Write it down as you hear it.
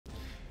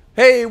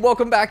Hey,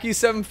 welcome back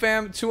E7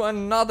 fam to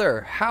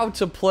another how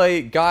to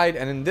play guide,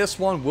 and in this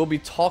one we'll be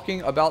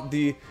talking about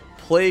the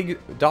plague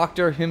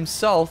doctor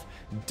himself,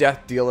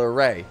 Death Dealer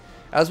Ray.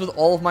 As with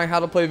all of my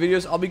how to play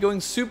videos, I'll be going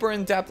super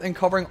in depth and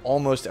covering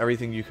almost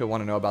everything you could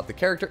want to know about the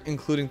character,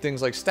 including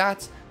things like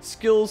stats,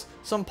 skills,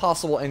 some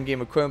possible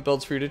endgame equipment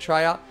builds for you to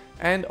try out,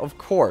 and of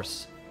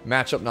course,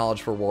 matchup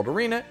knowledge for World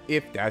Arena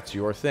if that's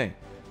your thing.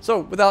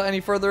 So without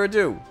any further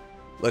ado,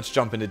 let's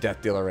jump into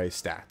Death Dealer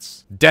Ray's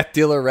stats. Death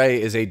Dealer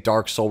Ray is a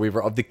Dark Soul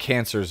Weaver of the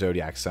Cancer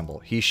Zodiac symbol.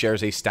 He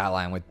shares a stat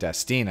line with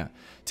Destina.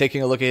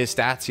 Taking a look at his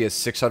stats, he has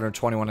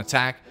 621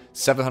 attack,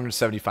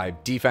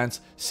 775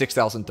 defense,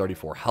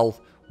 6034 health,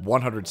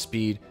 100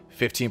 speed,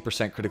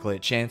 15% critical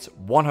hit chance,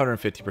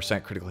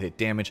 150% critical hit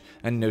damage,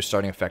 and no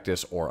starting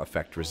effectiveness or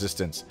effect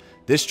resistance.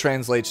 This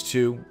translates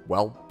to,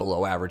 well,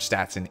 below average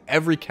stats in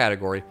every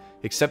category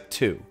except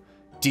two,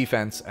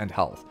 defense and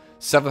health.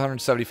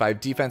 775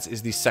 defense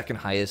is the second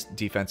highest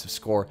defensive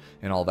score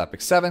in all of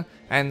Epic 7,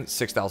 and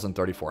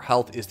 6034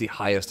 health is the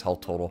highest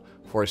health total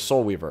for a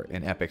Soul Weaver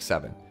in Epic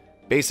 7.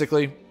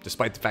 Basically,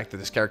 despite the fact that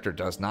this character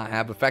does not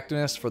have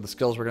effectiveness for the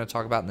skills we're going to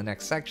talk about in the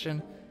next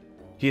section,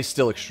 he is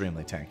still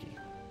extremely tanky.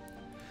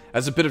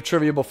 As a bit of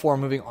trivia before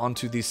moving on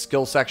to the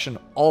skill section,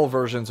 all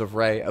versions of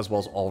Ray, as well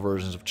as all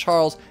versions of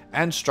Charles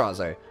and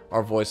Straze,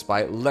 are voiced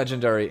by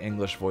legendary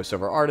English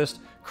voiceover artist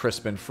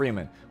Crispin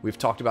Freeman. We've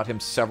talked about him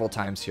several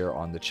times here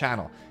on the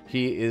channel.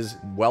 He is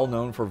well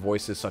known for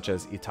voices such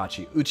as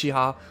Itachi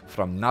Uchiha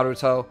from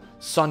Naruto,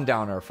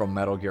 Sundowner from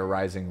Metal Gear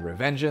Rising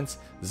Revengeance,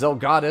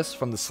 Zelgadis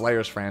from the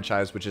Slayers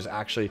franchise, which is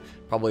actually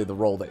probably the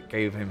role that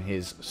gave him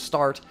his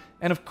start,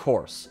 and of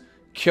course,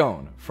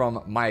 Kyon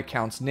from my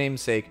account's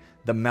namesake,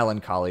 The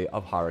Melancholy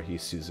of Haruhi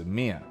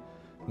Suzumiya.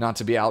 Not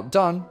to be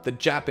outdone, the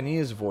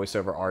Japanese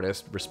voiceover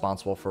artist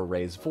responsible for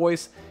Rei's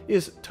voice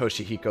is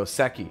Toshihiko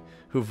Seki,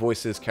 who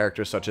voices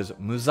characters such as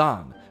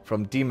Muzan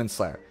from Demon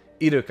Slayer,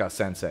 Iruka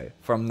Sensei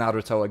from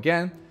Naruto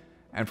again,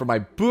 and for my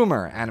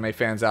boomer anime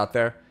fans out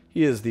there,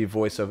 he is the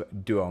voice of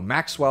Duo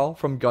Maxwell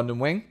from Gundam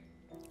Wing,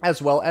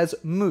 as well as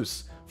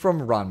Moose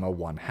from Ranma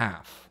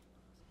 1/2.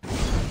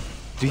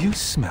 Do you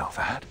smell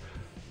that?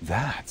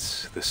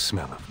 That's the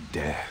smell of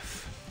death.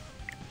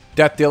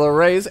 Death Dealer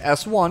Ray's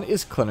S1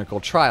 is Clinical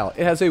Trial.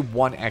 It has a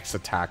 1x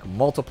attack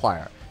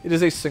multiplier. It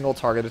is a single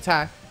target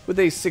attack with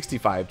a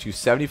 65 to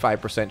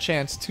 75%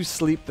 chance to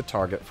sleep the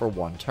target for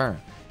one turn.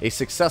 A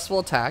successful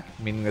attack,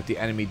 meaning that the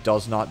enemy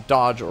does not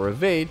dodge or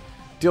evade,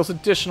 deals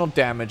additional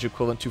damage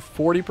equivalent to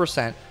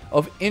 40%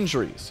 of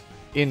injuries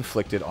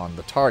inflicted on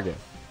the target.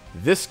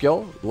 This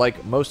skill,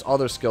 like most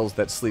other skills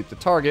that sleep the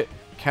target,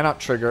 cannot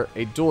trigger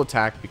a dual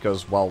attack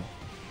because, well,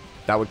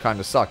 that would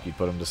kind of suck. You'd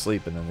put them to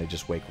sleep and then they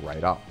just wake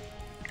right up.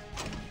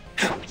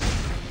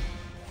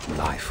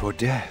 Life or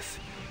death.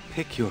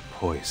 Pick your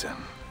poison.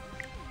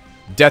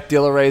 Death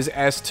Dealer Ray's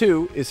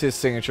S2 is his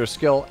signature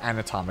skill,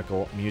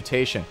 Anatomical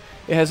Mutation.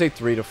 It has a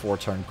 3 to 4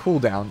 turn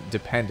cooldown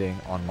depending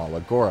on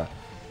Molagora.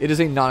 It is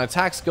a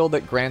non-attack skill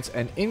that grants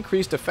an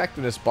increased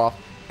effectiveness buff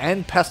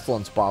and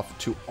pestilence buff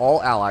to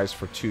all allies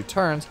for 2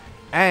 turns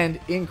and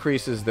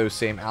increases those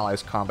same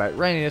allies' combat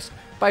readiness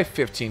by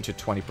 15 to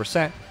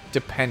 20%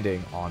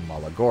 depending on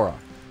Molagora.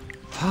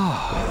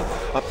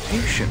 A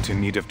patient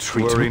in need of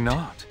treatment. Worry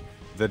not.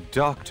 The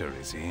doctor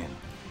is in.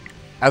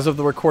 As of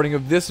the recording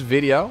of this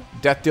video,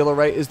 Death Dealer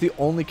Ray is the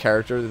only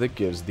character that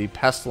gives the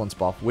Pestilence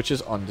buff, which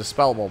is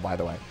undispellable, by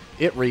the way.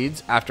 It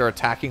reads, after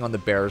attacking on the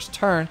bearer's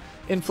turn,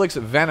 inflicts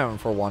venom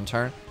for 1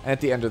 turn, and at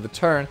the end of the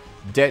turn,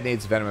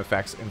 detonates venom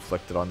effects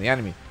inflicted on the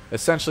enemy.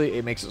 Essentially,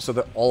 it makes it so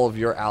that all of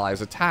your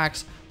allies'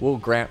 attacks will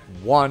grant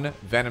 1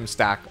 venom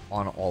stack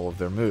on all of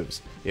their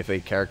moves. If a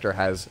character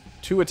has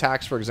 2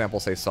 attacks, for example,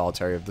 say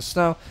Solitary of the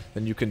Snow,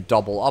 then you can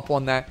double up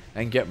on that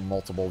and get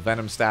multiple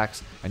venom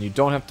stacks, and you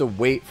don't have to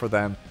wait for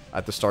them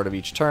at the start of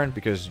each turn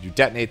because you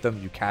detonate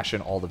them, you cash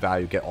in all the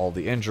value, get all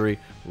the injury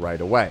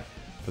right away.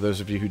 For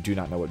those of you who do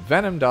not know what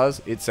Venom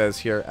does, it says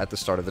here at the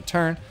start of the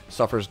turn,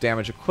 suffers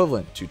damage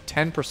equivalent to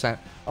 10%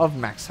 of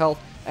max health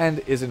and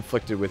is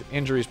inflicted with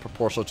injuries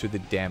proportional to the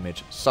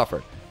damage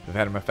suffered. The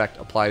Venom effect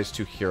applies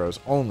to heroes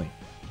only.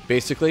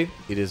 Basically,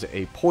 it is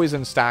a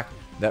poison stack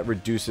that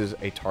reduces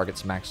a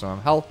target's maximum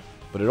health,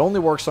 but it only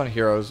works on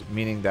heroes,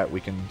 meaning that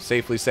we can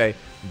safely say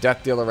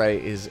Death Dealer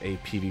Ray is a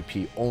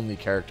PvP only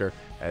character,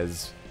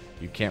 as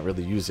you can't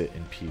really use it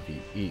in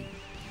PvE.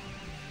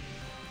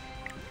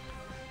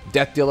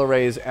 Death Dealer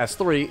Ray's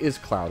S3 is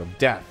Cloud of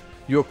Death.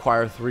 You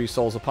acquire 3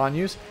 souls upon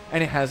use,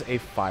 and it has a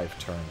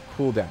 5-turn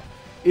cooldown.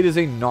 It is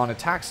a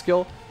non-attack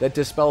skill that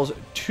dispels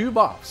 2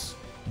 buffs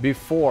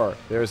before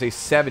there is a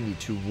 70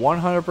 to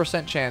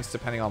 100% chance,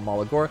 depending on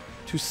Molagora,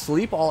 to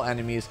sleep all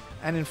enemies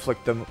and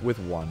inflict them with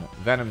 1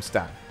 venom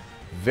stack.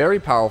 Very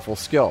powerful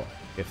skill.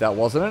 If that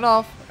wasn't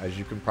enough, as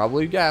you can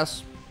probably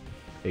guess,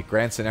 it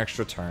grants an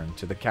extra turn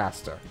to the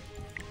caster.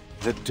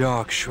 The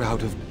dark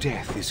shroud of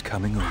death is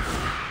coming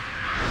over.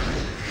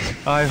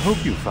 I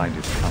hope you find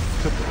it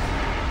comfortable.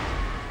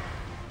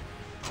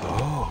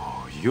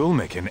 Oh, you'll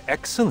make an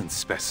excellent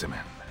specimen.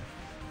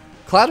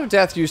 Cloud of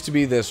Death used to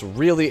be this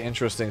really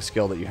interesting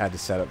skill that you had to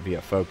set up via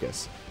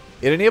focus.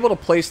 It enabled a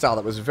playstyle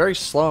that was very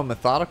slow and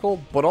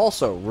methodical, but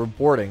also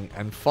rewarding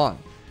and fun.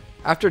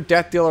 After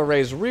Death Dealer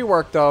Ray's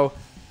rework though,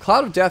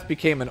 Cloud of Death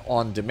became an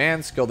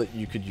on-demand skill that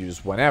you could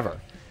use whenever.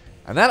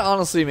 And that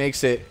honestly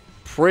makes it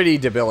pretty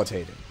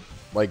debilitating.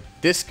 Like,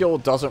 this skill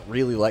doesn't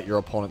really let your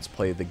opponents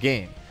play the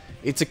game.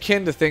 It's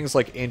akin to things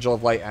like Angel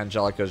of Light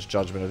Angelica's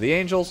Judgment of the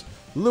Angels,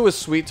 Lewis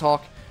Sweet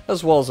Talk,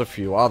 as well as a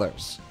few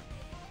others.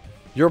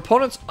 Your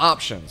opponent's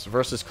options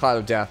versus Cloud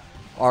of Death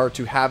are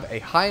to have a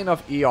high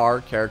enough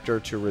ER character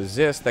to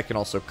resist that can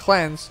also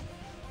cleanse,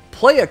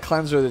 play a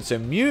cleanser that's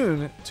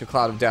immune to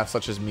Cloud of Death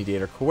such as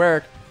Mediator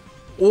Cleric,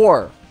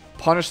 or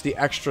punish the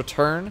extra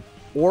turn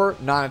or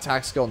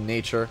non-attack skill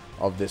nature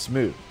of this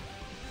move.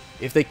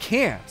 If they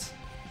can't,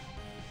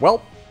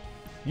 well,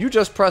 you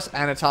just press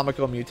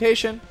Anatomical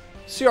Mutation,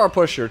 CR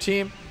push your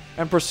team,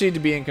 and proceed to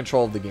be in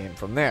control of the game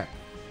from there.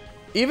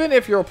 Even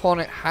if your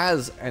opponent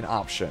has an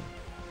option,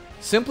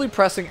 simply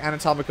pressing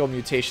Anatomical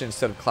Mutation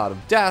instead of Cloud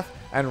of Death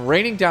and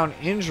raining down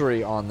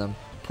injury on them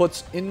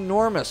puts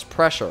enormous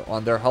pressure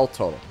on their health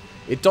total.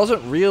 It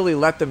doesn't really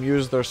let them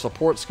use their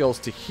support skills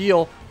to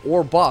heal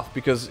or buff,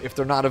 because if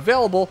they're not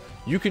available,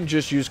 you can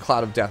just use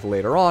Cloud of Death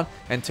later on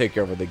and take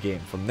over the game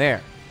from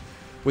there.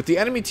 With the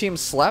enemy team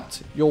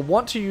slept, you'll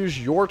want to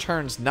use your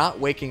turns not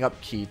waking up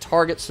key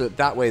targets so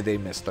that way they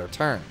miss their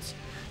turns.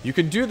 You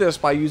can do this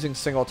by using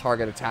single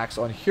target attacks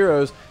on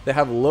heroes that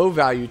have low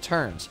value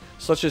turns,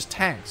 such as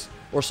tanks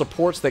or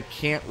supports that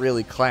can't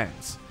really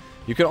cleanse.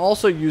 You can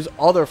also use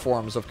other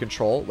forms of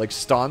control like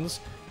stuns,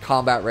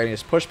 combat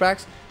readiness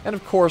pushbacks, and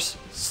of course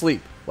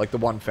sleep, like the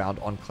one found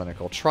on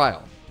Clinical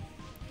Trial.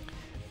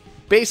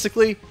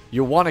 Basically,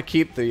 you want to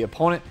keep the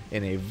opponent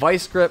in a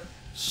vice grip,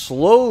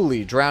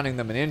 slowly drowning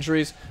them in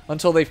injuries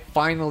until they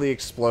finally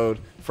explode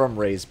from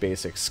Ray's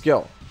basic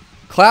skill.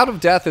 Cloud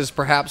of Death is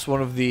perhaps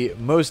one of the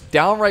most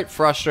downright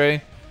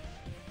frustrating,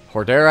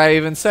 or dare I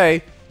even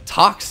say,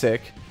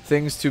 toxic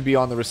things to be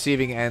on the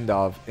receiving end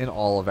of in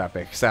all of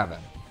Epic 7.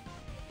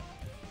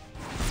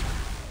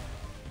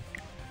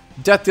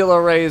 Death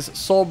Dealer Ray's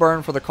Soul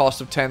Burn for the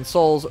cost of 10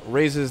 souls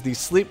raises the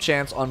sleep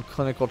chance on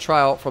Clinical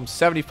Trial from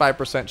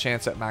 75%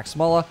 chance at Max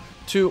Mulla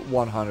to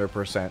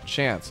 100%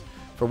 chance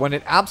for when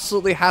it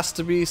absolutely has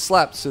to be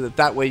slept, so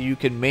that way you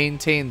can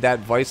maintain that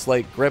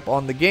vice-like grip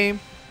on the game.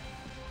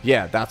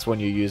 Yeah, that's when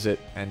you use it,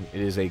 and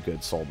it is a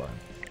good soul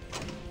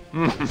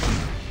burn.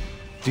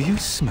 Do you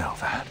smell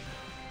that?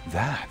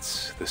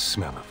 That's the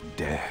smell of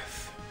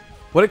death.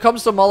 When it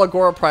comes to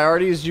Molagora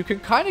priorities, you can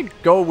kind of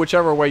go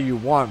whichever way you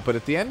want, but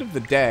at the end of the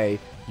day,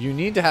 you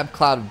need to have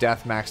Cloud of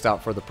Death maxed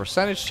out for the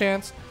percentage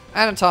chance,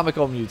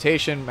 Anatomical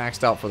Mutation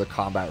maxed out for the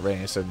combat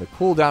readiness and the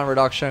cooldown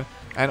reduction,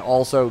 and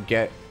also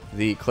get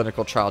the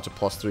Clinical Trial to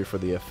 +3 for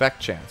the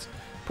effect chance.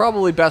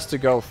 Probably best to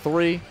go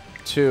 3,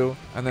 2,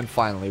 and then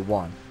finally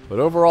 1. But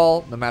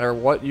overall, no matter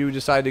what you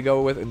decide to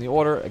go with in the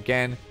order,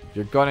 again,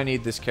 you're going to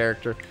need this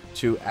character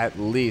to at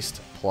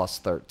least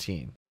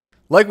 +13.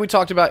 Like we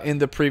talked about in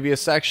the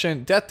previous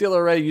section, Death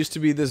Dealer Ray used to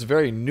be this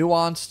very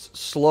nuanced,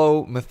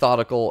 slow,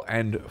 methodical,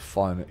 and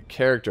fun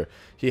character.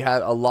 He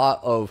had a lot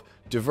of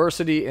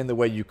diversity in the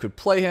way you could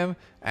play him,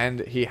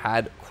 and he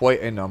had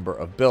quite a number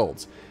of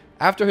builds.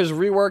 After his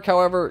rework,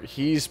 however,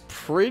 he's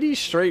pretty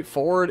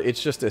straightforward.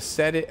 It's just a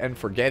set it and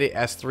forget it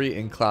S3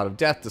 in Cloud of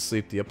Death to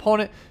sleep the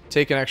opponent,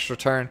 take an extra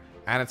turn,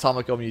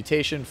 Anatomical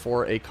Mutation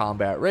for a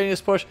combat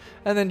readiness push,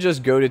 and then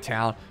just go to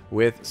town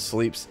with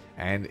sleeps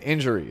and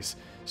injuries.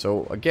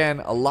 So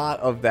again, a lot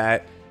of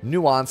that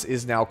nuance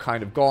is now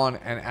kind of gone,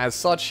 and as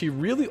such, he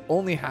really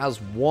only has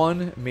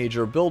one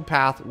major build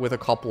path with a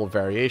couple of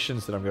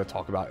variations that I'm going to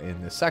talk about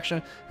in this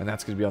section, and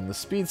that's going to be on the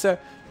speed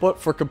set. But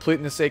for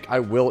completeness sake, I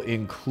will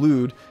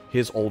include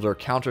his older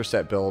counter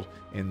set build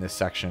in this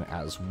section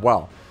as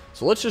well.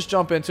 So let's just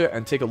jump into it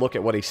and take a look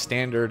at what a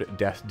standard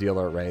Death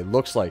Dealer Ray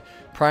looks like.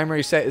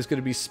 Primary set is going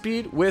to be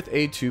speed with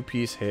a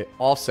 2-piece hit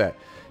offset.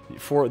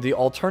 For the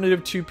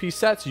alternative 2-piece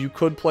sets, you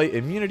could play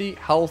immunity,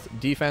 health,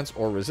 defense,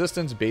 or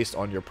resistance based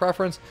on your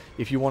preference.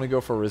 If you want to go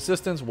for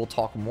resistance, we'll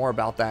talk more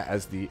about that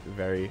as the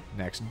very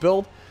next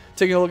build.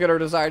 Taking a look at our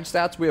desired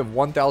stats, we have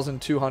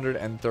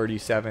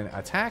 1,237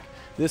 attack.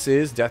 This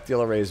is Death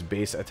Dealer Ray's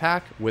base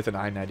attack with an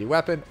I-90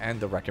 weapon and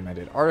the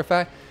recommended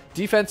artifact.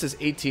 Defense is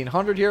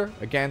 1,800 here,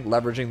 again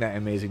leveraging that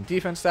amazing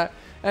defense stat,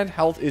 and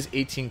health is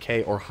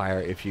 18k or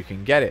higher if you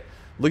can get it.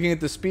 Looking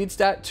at the speed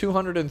stat,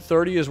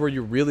 230 is where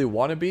you really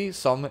want to be.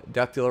 Some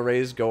Death Dealer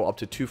Rays go up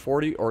to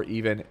 240 or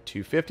even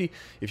 250.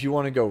 If you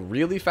want to go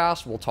really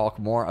fast, we'll talk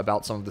more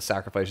about some of the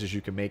sacrifices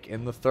you can make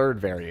in the third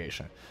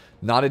variation.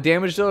 Not a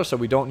damage dealer, so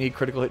we don't need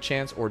critical hit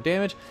chance or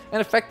damage, and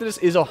effectiveness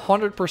is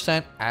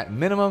 100% at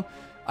minimum.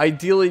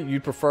 Ideally,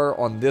 you'd prefer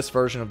on this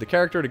version of the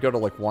character to go to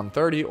like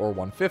 130 or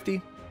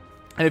 150.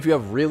 And if you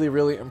have really,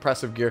 really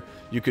impressive gear,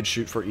 you could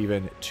shoot for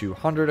even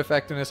 200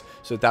 effectiveness,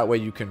 so that way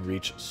you can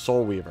reach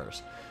Soul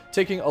Weavers.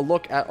 Taking a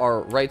look at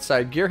our right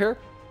side gear here,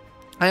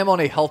 I am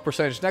on a health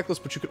percentage necklace,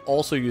 but you could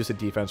also use a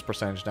defense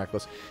percentage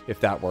necklace if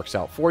that works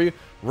out for you.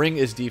 Ring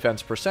is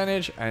defense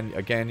percentage, and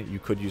again, you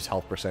could use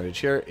health percentage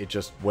here. It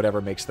just, whatever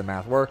makes the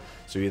math work.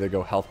 So you either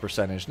go health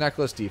percentage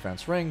necklace,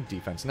 defense ring,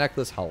 defense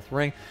necklace, health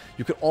ring.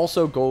 You could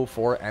also go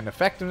for an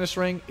effectiveness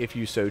ring if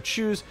you so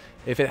choose,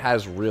 if it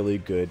has really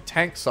good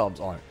tank subs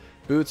on it.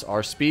 Boots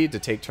are speed to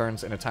take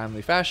turns in a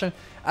timely fashion.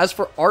 As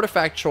for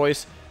artifact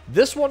choice,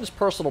 this one is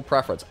personal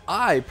preference.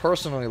 I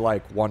personally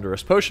like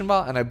Wondrous Potion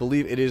Vial, and I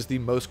believe it is the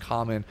most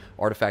common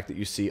artifact that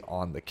you see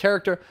on the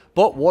character,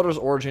 but Water's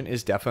Origin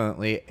is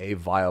definitely a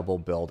viable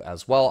build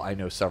as well. I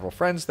know several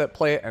friends that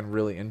play it and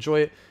really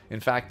enjoy it. In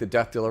fact, the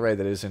Death Deal Array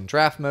that is in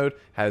draft mode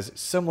has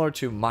similar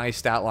to my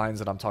stat lines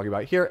that I'm talking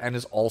about here, and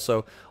is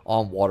also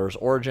on Water's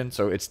Origin,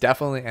 so it's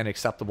definitely an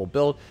acceptable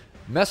build.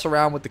 Mess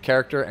around with the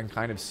character and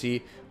kind of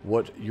see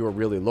what you're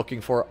really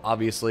looking for.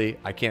 Obviously,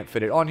 I can't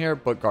fit it on here,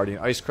 but Guardian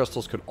Ice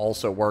Crystals could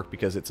also work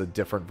because it's a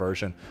different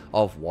version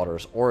of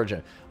Water's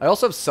Origin. I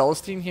also have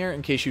Celestine here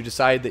in case you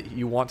decide that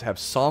you want to have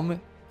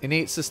some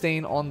innate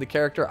sustain on the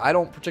character. I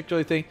don't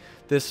particularly think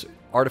this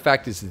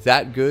artifact is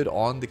that good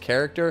on the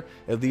character,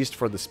 at least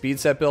for the speed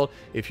set build.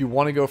 If you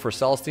want to go for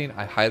Celestine,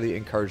 I highly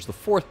encourage the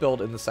fourth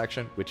build in the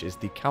section, which is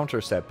the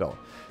counter set build.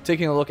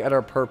 Taking a look at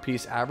our per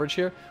piece average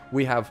here,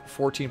 we have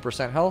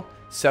 14% health,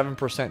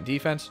 7%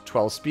 defense,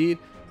 12 speed,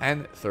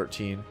 and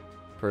 13%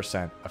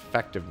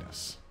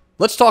 effectiveness.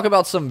 Let's talk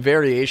about some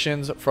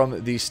variations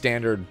from the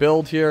standard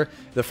build here.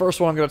 The first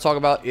one I'm going to talk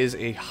about is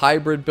a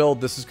hybrid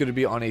build. This is going to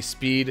be on a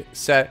speed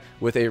set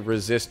with a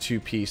resist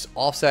 2-piece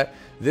offset.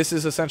 This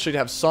is essentially to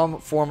have some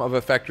form of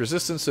effect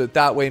resistance, so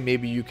that way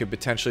maybe you could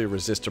potentially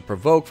resist a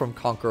provoke from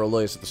Conqueror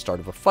Lilius at the start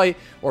of a fight,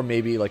 or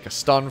maybe like a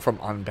stun from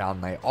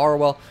Unbound Knight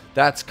Arwell.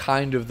 That's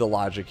kind of the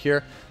logic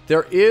here.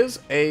 There is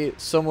a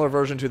similar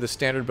version to the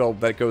standard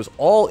build that goes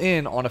all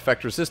in on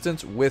effect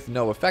resistance with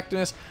no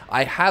effectiveness.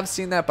 I have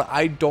seen that, but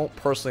I don't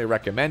personally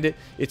recommend it.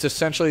 It's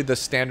essentially the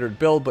standard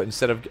build, but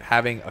instead of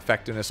having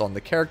effectiveness on the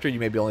character, you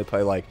maybe only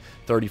play like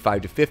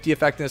 35 to 50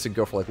 effectiveness and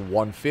go for like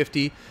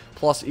 150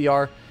 plus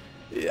ER.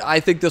 I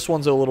think this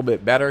one's a little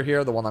bit better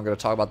here. The one I'm going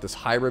to talk about, this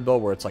hybrid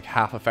build, where it's like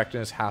half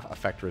effectiveness, half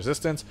effect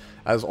resistance.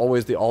 As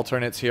always, the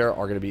alternates here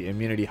are going to be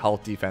immunity,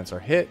 health, defense, or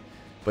hit.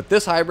 But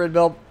this hybrid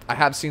build, I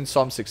have seen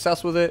some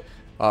success with it.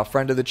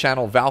 Friend of the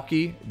channel,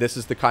 Valky, this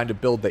is the kind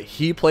of build that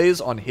he plays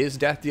on his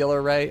Death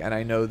Dealer Array, and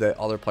I know that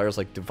other players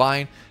like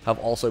Divine have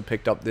also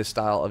picked up this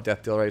style of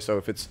Death Dealer Array. So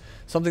if it's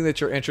something that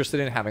you're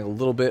interested in, having a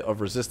little bit of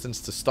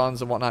resistance to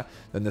stuns and whatnot,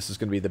 then this is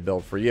going to be the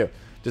build for you.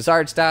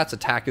 Desired stats,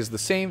 attack is the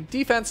same,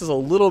 defense is a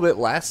little bit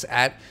less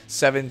at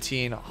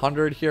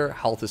 1700 here,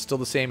 health is still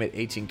the same at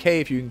 18k.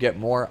 If you can get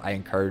more, I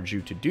encourage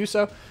you to do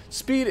so.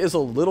 Speed is a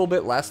little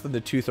bit less than the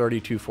 230,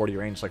 240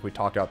 range like we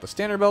talked about the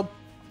standard build.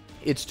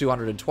 It's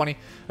 220.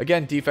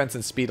 Again, defense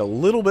and speed a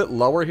little bit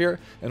lower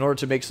here in order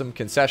to make some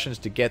concessions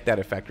to get that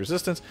effect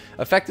resistance.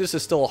 Effectiveness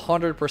is still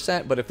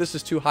 100%, but if this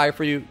is too high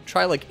for you,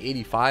 try like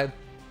 85.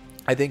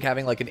 I think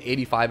having like an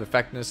 85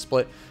 effectiveness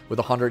split with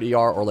 100 ER,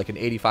 or like an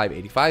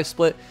 85-85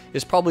 split,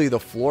 is probably the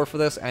floor for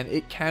this, and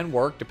it can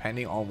work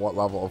depending on what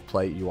level of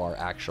play you are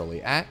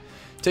actually at.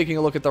 Taking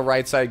a look at the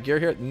right side gear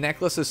here,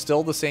 necklace is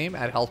still the same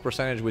at health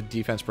percentage with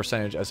defense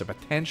percentage as a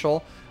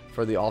potential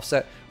for the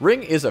offset.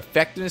 Ring is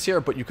effectiveness here,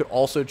 but you could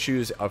also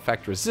choose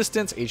effect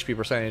resistance, HP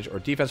percentage, or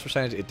defense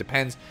percentage. It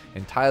depends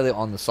entirely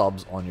on the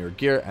subs on your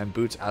gear, and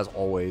boots, as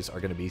always, are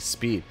going to be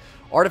speed.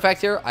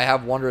 Artifact here, I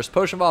have Wondrous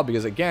Potion Vial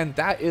because, again,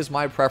 that is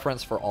my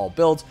preference for all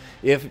builds.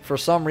 If for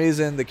some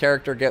reason the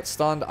character gets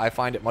stunned, I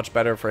find it much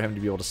better for him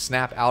to be able to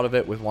snap out of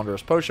it with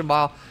Wondrous Potion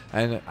Vial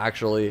and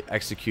actually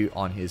execute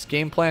on his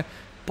game plan.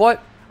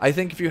 But I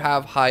think if you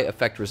have high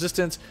effect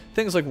resistance,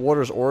 things like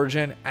Water's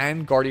Origin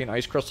and Guardian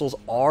Ice Crystals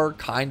are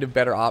kind of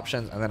better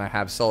options. And then I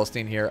have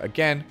Celestine here.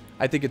 Again,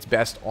 I think it's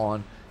best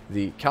on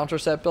the counter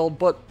set build,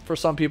 but for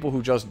some people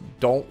who just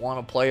don't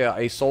want to play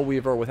a Soul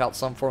Weaver without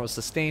some form of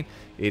sustain,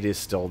 it is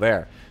still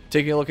there.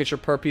 Taking a look at your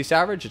per piece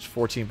average, it's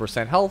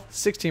 14% health,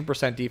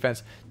 16%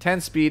 defense,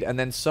 10 speed, and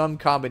then some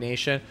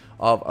combination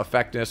of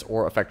effectiveness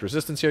or effect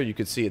resistance here. You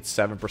can see it's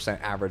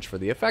 7% average for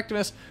the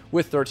effectiveness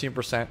with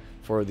 13%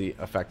 for the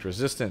effect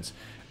resistance.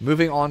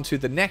 Moving on to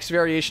the next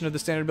variation of the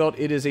standard build,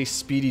 it is a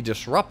Speedy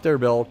Disruptor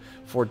build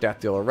for Death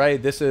Deal Array.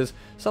 This is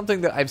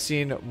something that I've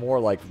seen more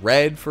like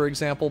Red, for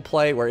example,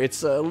 play, where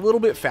it's a little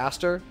bit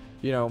faster,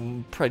 you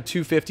know, probably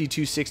 250,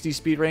 260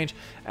 speed range.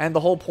 And the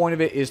whole point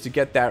of it is to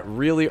get that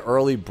really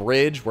early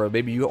bridge where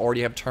maybe you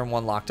already have turn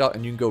 1 locked up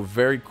and you can go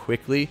very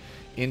quickly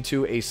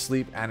into a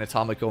sleep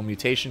anatomical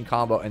mutation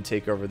combo and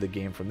take over the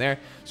game from there.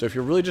 So if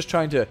you're really just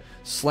trying to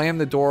slam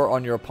the door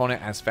on your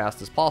opponent as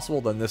fast as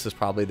possible, then this is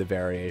probably the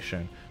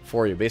variation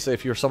for you. Basically,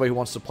 if you're somebody who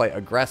wants to play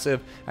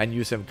aggressive and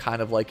use him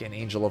kind of like an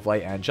Angel of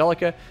Light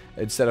Angelica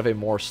instead of a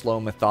more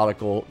slow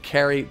methodical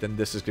carry, then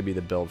this is going to be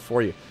the build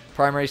for you.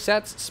 Primary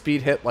sets,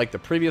 speed hit like the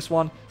previous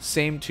one,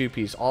 same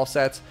 2-piece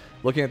offsets.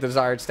 Looking at the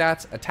desired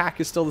stats,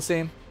 attack is still the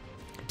same.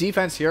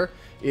 Defense here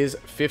is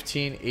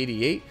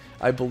 1588.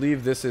 I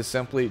believe this is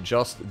simply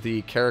just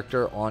the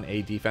character on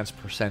a defense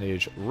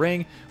percentage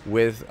ring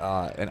with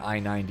an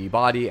I-90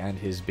 body and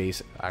his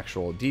base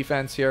actual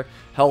defense here.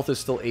 Health is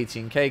still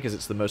 18k because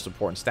it's the most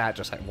important stat,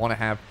 just I want to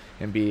have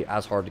him be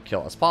as hard to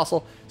kill as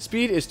possible.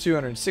 Speed is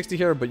 260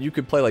 here, but you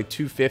could play like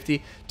 250.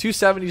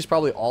 270 is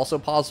probably also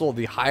possible.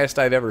 The highest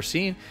I've ever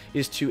seen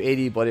is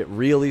 280, but it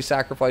really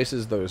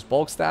sacrifices those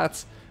bulk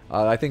stats.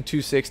 I think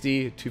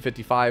 260,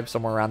 255,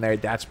 somewhere around there,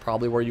 that's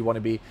probably where you want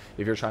to be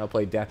if you're trying to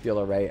play Death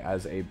Dealer Ray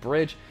as a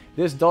bridge.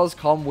 This does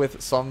come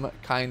with some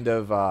kind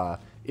of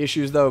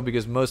issues though,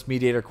 because most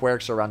Mediator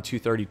Quirks are around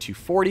 230,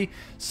 240,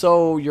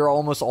 so you're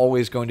almost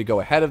always going to go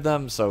ahead of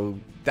them, so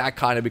that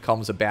kind of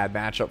becomes a bad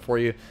matchup for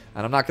you.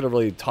 And I'm not going to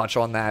really touch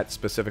on that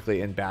specifically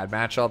in bad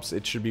matchups.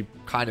 It should be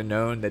kind of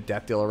known that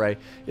Death Dealer Ray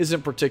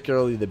isn't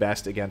particularly the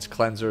best against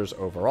cleansers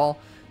overall.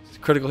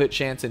 Critical hit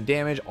chance and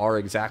damage are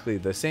exactly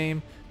the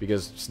same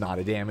because it's not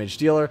a damage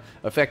dealer.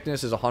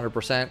 Effectiveness is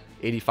 100%,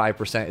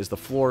 85% is the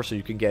floor, so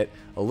you can get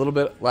a little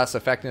bit less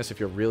effectiveness if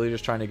you're really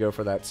just trying to go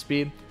for that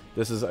speed.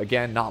 This is,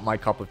 again, not my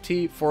cup of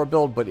tea for a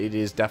build, but it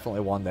is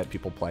definitely one that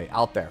people play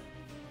out there.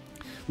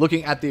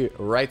 Looking at the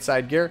right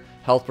side gear,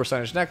 health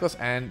percentage necklace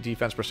and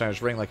defense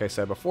percentage ring, like I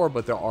said before,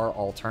 but there are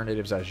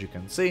alternatives as you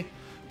can see.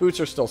 Boots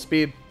are still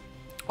speed.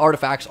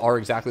 Artifacts are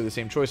exactly the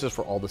same choices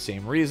for all the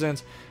same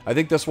reasons. I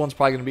think this one's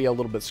probably going to be a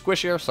little bit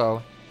squishier,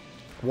 so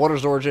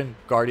Water's Origin,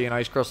 Guardian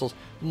Ice Crystals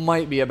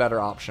might be a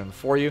better option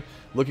for you.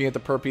 Looking at the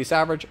per piece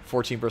average,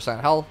 14%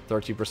 health,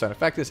 13%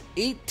 effectiveness,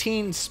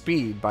 18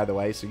 speed, by the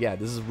way. So yeah,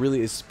 this is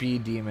really a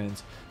speed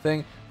demons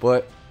thing,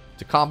 but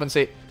to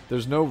compensate,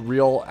 there's no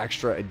real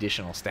extra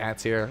additional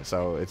stats here.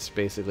 So it's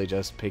basically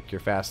just pick your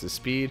fastest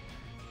speed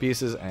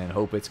pieces and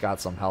hope it's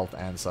got some health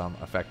and some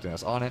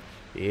effectiveness on it.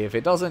 If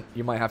it doesn't,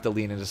 you might have to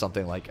lean into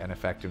something like an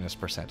effectiveness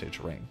percentage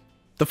ring.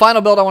 The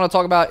final build I want to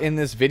talk about in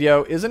this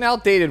video is an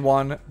outdated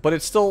one, but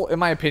it's still, in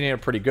my opinion, a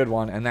pretty good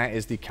one, and that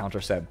is the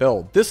counter set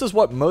build. This is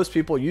what most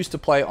people used to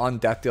play on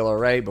Death Dealer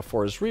Ray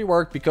before his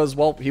rework because,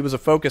 well, he was a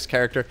focus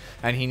character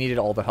and he needed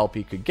all the help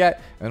he could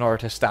get in order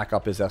to stack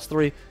up his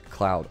S3,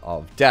 Cloud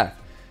of Death.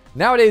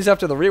 Nowadays,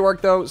 after the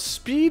rework, though,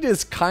 speed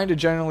is kind of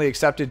generally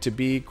accepted to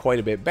be quite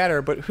a bit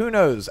better, but who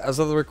knows? As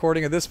of the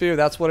recording of this video,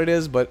 that's what it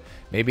is, but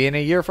maybe in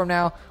a year from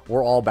now,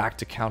 we're all back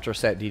to counter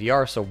set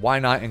DDR, so why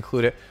not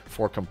include it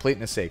for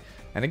completeness sake?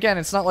 And again,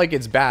 it's not like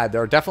it's bad.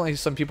 There are definitely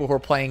some people who are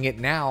playing it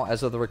now,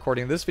 as of the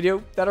recording of this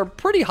video, that are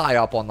pretty high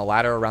up on the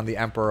ladder around the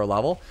Emperor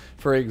level.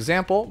 For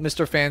example,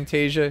 Mr.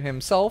 Fantasia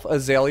himself,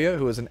 Azalea,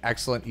 who is an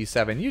excellent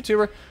E7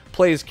 YouTuber,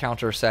 plays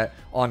counter set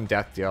on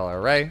Death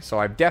Dealer Ray. So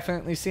I've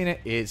definitely seen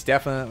it. It's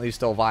definitely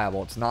still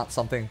viable. It's not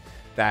something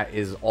that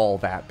is all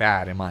that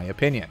bad, in my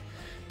opinion.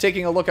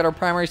 Taking a look at our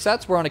primary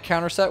sets, we're on a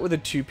counter set with a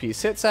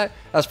 2-piece hit set.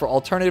 As for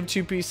alternative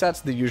 2-piece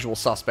sets, the usual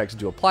suspects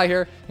do apply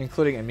here,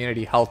 including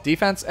immunity, health,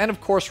 defense, and of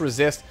course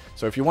resist.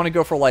 So if you want to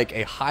go for like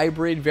a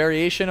hybrid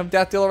variation of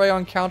Death Dealer Ray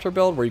on counter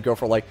build, where you go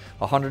for like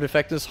 100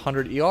 effectiveness,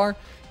 100 ER,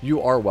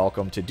 you are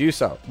welcome to do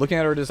so. Looking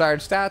at our desired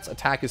stats,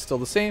 attack is still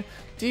the same.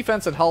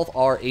 Defense and health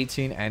are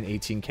 18 and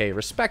 18k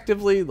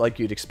respectively, like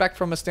you'd expect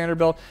from a standard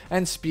build,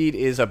 and speed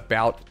is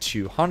about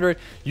 200.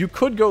 You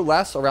could go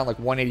less, around like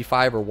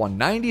 185 or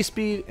 190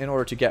 speed in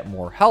order to get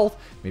more health,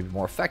 maybe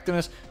more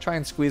effectiveness, try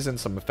and squeeze in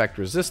some effect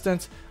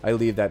resistance. I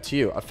leave that to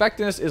you.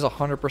 Effectiveness is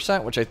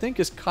 100%, which I think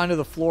is kind of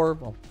the floor.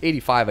 Well,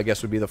 85 I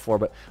guess would be the floor,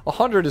 but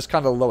 100 is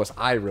kind of the lowest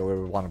I really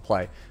would want to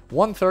play.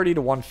 130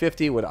 to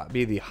 150 would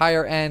be the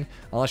higher end,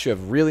 unless you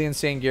have really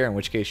insane gear, in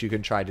which case you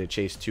can try to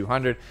chase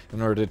 200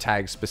 in order to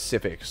tag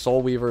specific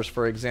Soul Weavers,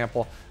 for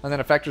example. And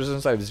then effect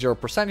resistance, I have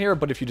 0% here,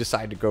 but if you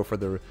decide to go for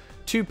the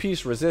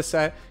 2-piece resist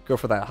set, go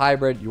for that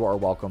hybrid, you are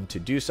welcome to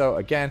do so.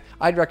 Again,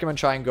 I'd recommend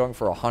trying going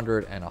for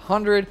 100 and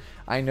 100.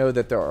 I know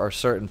that there are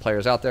certain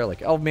players out there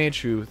like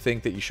Elvmage who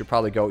think that you should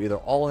probably go either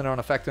all in on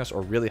effectiveness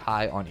or really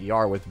high on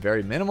ER with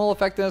very minimal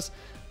effectiveness,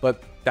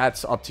 but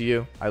that's up to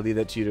you. I leave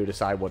it to you to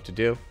decide what to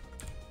do.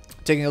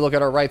 Taking a look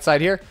at our right side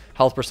here,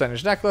 health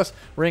percentage necklace,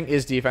 ring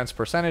is defense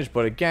percentage,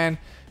 but again,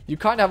 you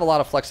kind of have a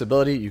lot of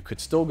flexibility. You could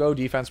still go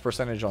defense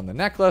percentage on the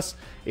necklace,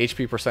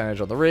 HP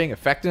percentage on the ring,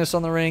 effectiveness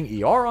on the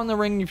ring, ER on the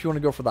ring. If you want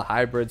to go for the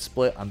hybrid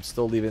split, I'm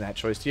still leaving that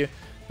choice to you.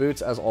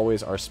 Boots, as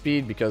always, are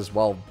speed because,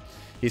 well,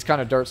 he's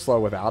kind of dirt slow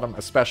without him,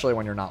 especially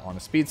when you're not on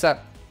a speed set.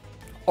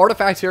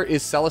 Artifact here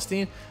is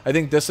Celestine. I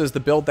think this is the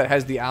build that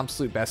has the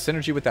absolute best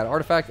synergy with that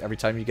artifact. Every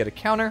time you get a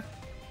counter,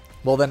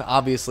 well then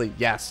obviously,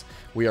 yes,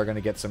 we are going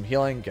to get some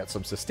healing, get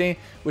some sustain,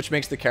 which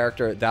makes the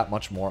character that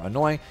much more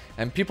annoying.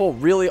 And people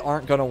really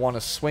aren't going to want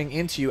to swing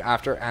into you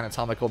after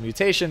anatomical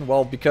mutation,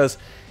 well, because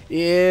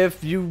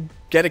if you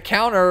get a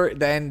counter,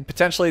 then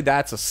potentially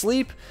that's a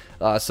sleep,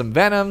 some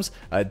venoms,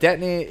 a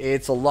detonate.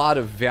 It's a lot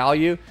of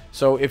value.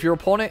 So if your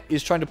opponent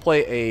is trying to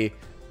play a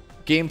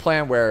game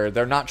plan where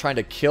they're not trying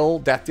to kill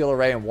Death Dealer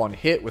Ray in one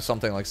hit with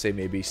something like, say,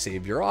 maybe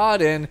Save Your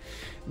Auden,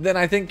 then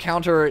I think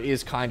counter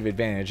is kind of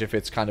advantage if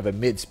it's kind of a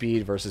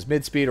mid-speed versus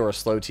mid-speed or a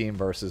slow team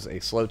versus a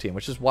slow team,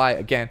 which is why,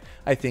 again,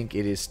 I think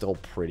it is still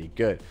pretty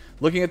good.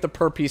 Looking at the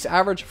per piece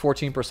average,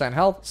 14%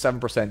 health,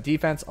 7%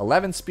 defense,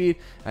 11 speed,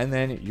 and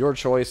then your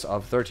choice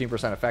of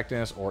 13%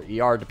 effectiveness or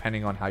ER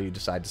depending on how you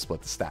decide to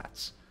split the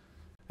stats.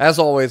 As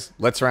always,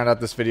 let's round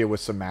out this video with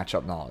some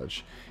matchup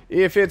knowledge.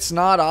 If it's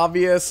not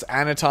obvious,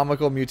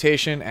 Anatomical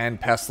Mutation and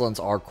Pestilence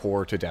are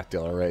core to Death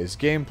Dealer Ray's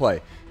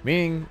gameplay,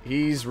 meaning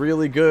he's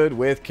really good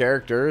with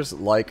characters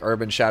like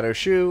Urban Shadow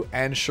Shu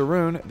and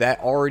Sharoon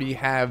that already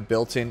have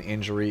built-in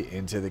injury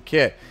into the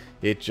kit.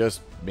 It just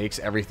makes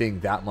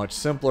everything that much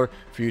simpler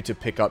for you to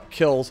pick up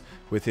kills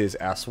with his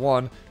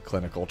S1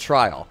 clinical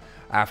trial.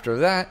 After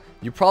that,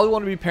 you probably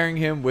want to be pairing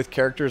him with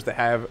characters that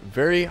have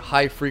very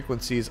high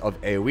frequencies of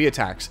AoE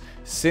attacks.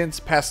 Since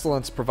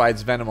Pestilence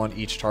provides venom on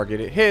each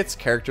target it hits,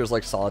 characters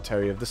like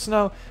Solitary of the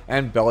Snow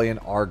and Bellion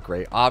are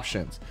great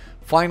options.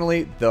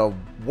 Finally, the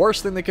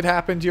worst thing that could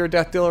happen to your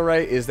Death Dealer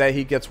Ray is that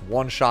he gets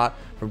one shot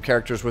from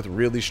characters with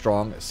really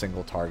strong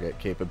single target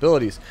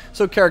capabilities.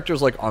 So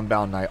characters like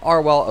Unbound Knight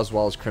Arwell as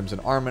well as Crimson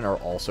Armin are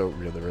also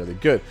really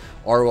good.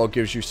 Arwell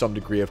gives you some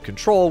degree of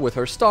control with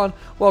her stun,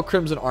 while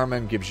Crimson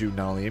Armin gives you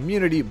not only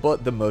immunity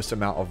but the most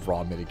amount of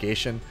raw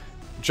mitigation.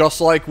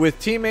 Just like with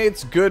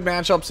teammates, good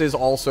matchups is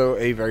also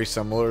a very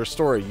similar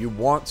story. You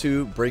want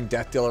to bring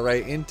Death Dealer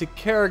Ray into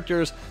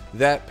characters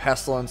that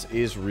Pestilence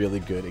is really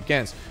good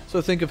against. So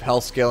think of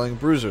health scaling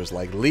bruisers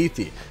like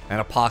Lethe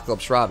and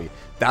Apocalypse Ravi.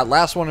 That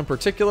last one in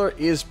particular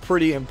is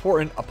pretty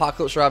important.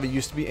 Apocalypse Ravi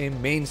used to be a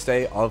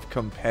mainstay of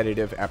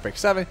competitive Epic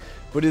 7,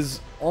 but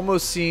is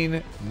almost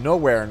seen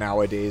nowhere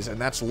nowadays,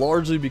 and that's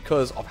largely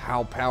because of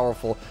how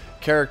powerful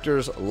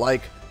characters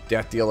like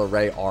Death Dealer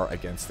Ray are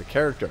against the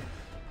character.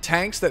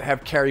 Tanks that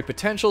have carry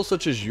potential,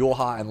 such as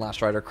Yulha and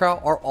Last Rider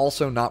Kraut, are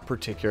also not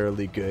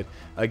particularly good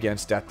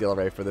against Death Dealer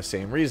Ray for the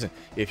same reason.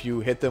 If you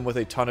hit them with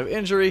a ton of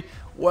injury,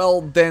 well,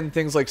 then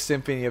things like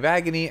Symphony of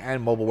Agony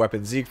and Mobile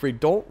Weapon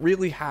Siegfried don't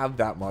really have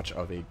that much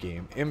of a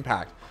game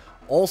impact.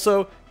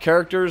 Also,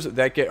 characters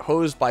that get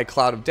hosed by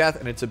Cloud of Death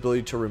and its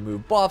ability to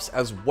remove buffs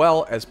as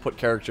well as put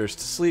characters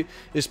to sleep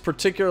is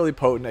particularly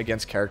potent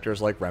against characters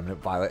like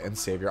Remnant Violet and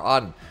Savior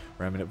Auden.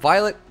 Remnant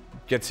Violet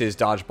gets his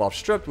dodge buff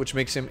stripped, which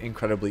makes him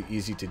incredibly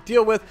easy to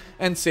deal with,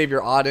 and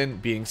Savior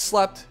Auden being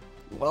slept,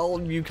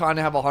 well, you kind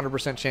of have a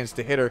 100% chance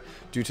to hit her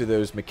due to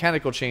those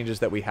mechanical changes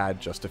that we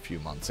had just a few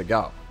months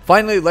ago.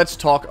 Finally, let's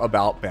talk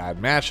about bad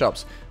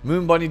matchups.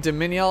 Moon Bunny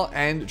Dominiel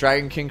and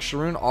Dragon King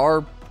Sharoon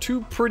are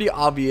two pretty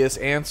obvious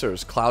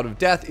answers. Cloud of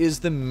Death is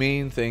the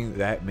main thing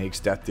that makes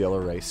Death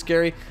Dealer Ray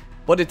scary,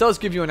 but it does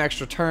give you an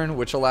extra turn,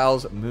 which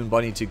allows Moon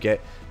Bunny to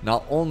get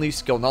not only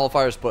skill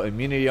nullifiers, but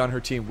immunity on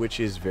her team, which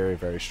is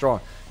very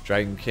strong.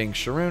 Dragon King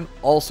Sharoon,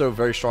 also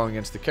very strong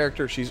against the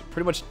character. She's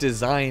pretty much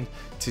designed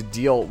to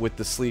deal with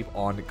the sleep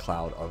on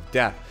Cloud of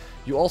Death.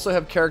 You also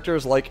have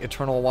characters like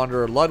Eternal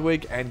Wanderer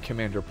Ludwig and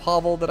Commander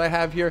Pavel that I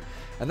have here,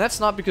 and that's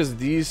not because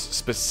these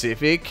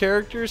specific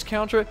characters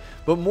counter it,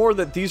 but more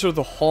that these are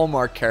the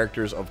hallmark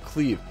characters of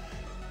Cleave.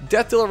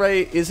 Death Dealer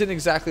Ray isn't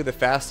exactly the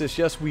fastest.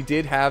 Yes, we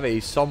did have a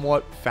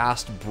somewhat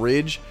fast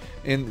bridge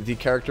in the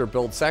character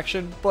build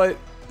section, but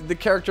the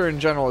character in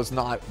general is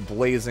not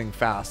blazing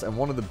fast, and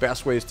one of the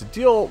best ways to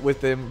deal with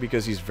him,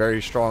 because he's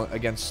very strong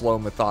against slow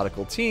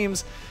methodical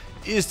teams,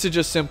 is to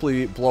just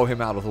simply blow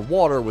him out of the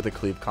water with a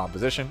Cleave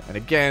composition. And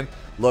again,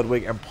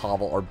 Ludwig and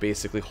Pavel are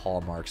basically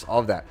hallmarks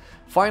of that.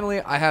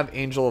 Finally, I have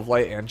Angel of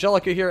Light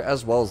Angelica here,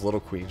 as well as Little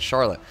Queen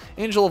Charlotte.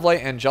 Angel of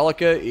Light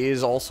Angelica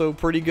is also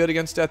pretty good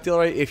against Death Dealer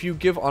Ray. If you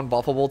give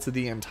unbuffable to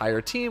the entire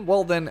team,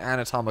 well then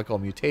Anatomical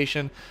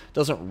Mutation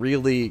doesn't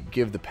really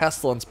give the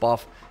Pestilence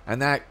buff,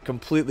 and that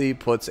completely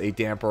puts a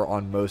damper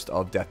on most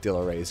of Death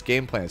Dealer Ray's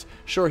game plans.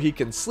 Sure, he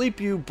can sleep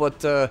you,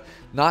 but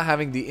not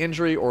having the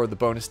injury or the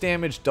bonus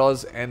damage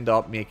does end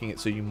up making it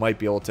so you might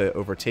be able to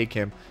overtake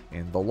him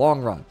in the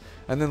long run.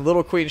 And then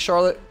Little Queen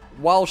Charlotte,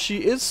 while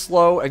she is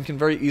slow and can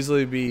very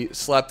easily be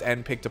slept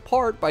and picked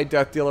apart by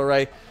Death Dealer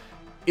Ray,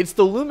 it's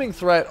the looming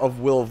threat of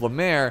Will of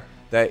Lemaire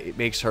that it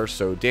makes her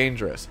so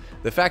dangerous.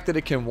 The fact that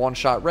it can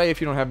one-shot Ray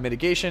if you don't have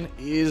mitigation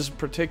is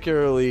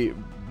particularly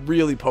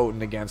really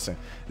potent against him.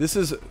 This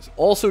is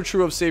also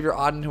true of Savior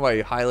Auden, who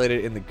I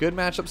highlighted in the good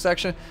matchup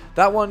section.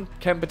 That one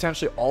can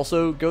potentially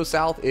also go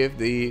south if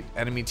the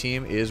enemy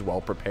team is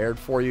well prepared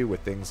for you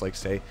with things like,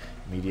 say,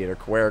 Mediator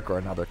Queric or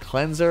another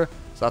Cleanser.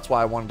 So that's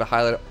why I wanted to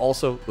highlight it.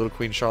 Also, Little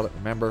Queen Charlotte,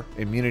 remember,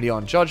 immunity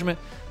on Judgment,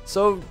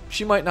 so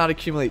she might not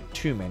accumulate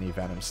too many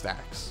Venom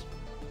stacks.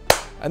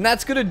 And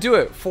that's going to do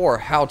it for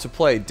how to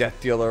play Death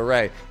Dealer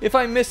Ray. If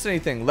I missed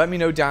anything, let me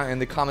know down in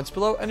the comments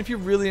below, and if you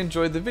really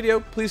enjoyed the video,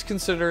 please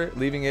consider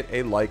leaving it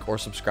a like or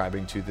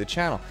subscribing to the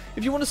channel.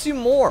 If you want to see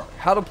more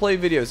how to play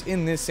videos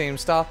in this same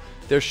style,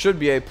 there should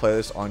be a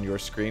playlist on your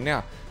screen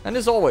now. And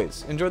as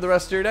always, enjoy the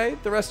rest of your day,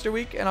 the rest of your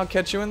week, and I'll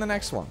catch you in the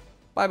next one.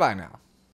 Bye bye now.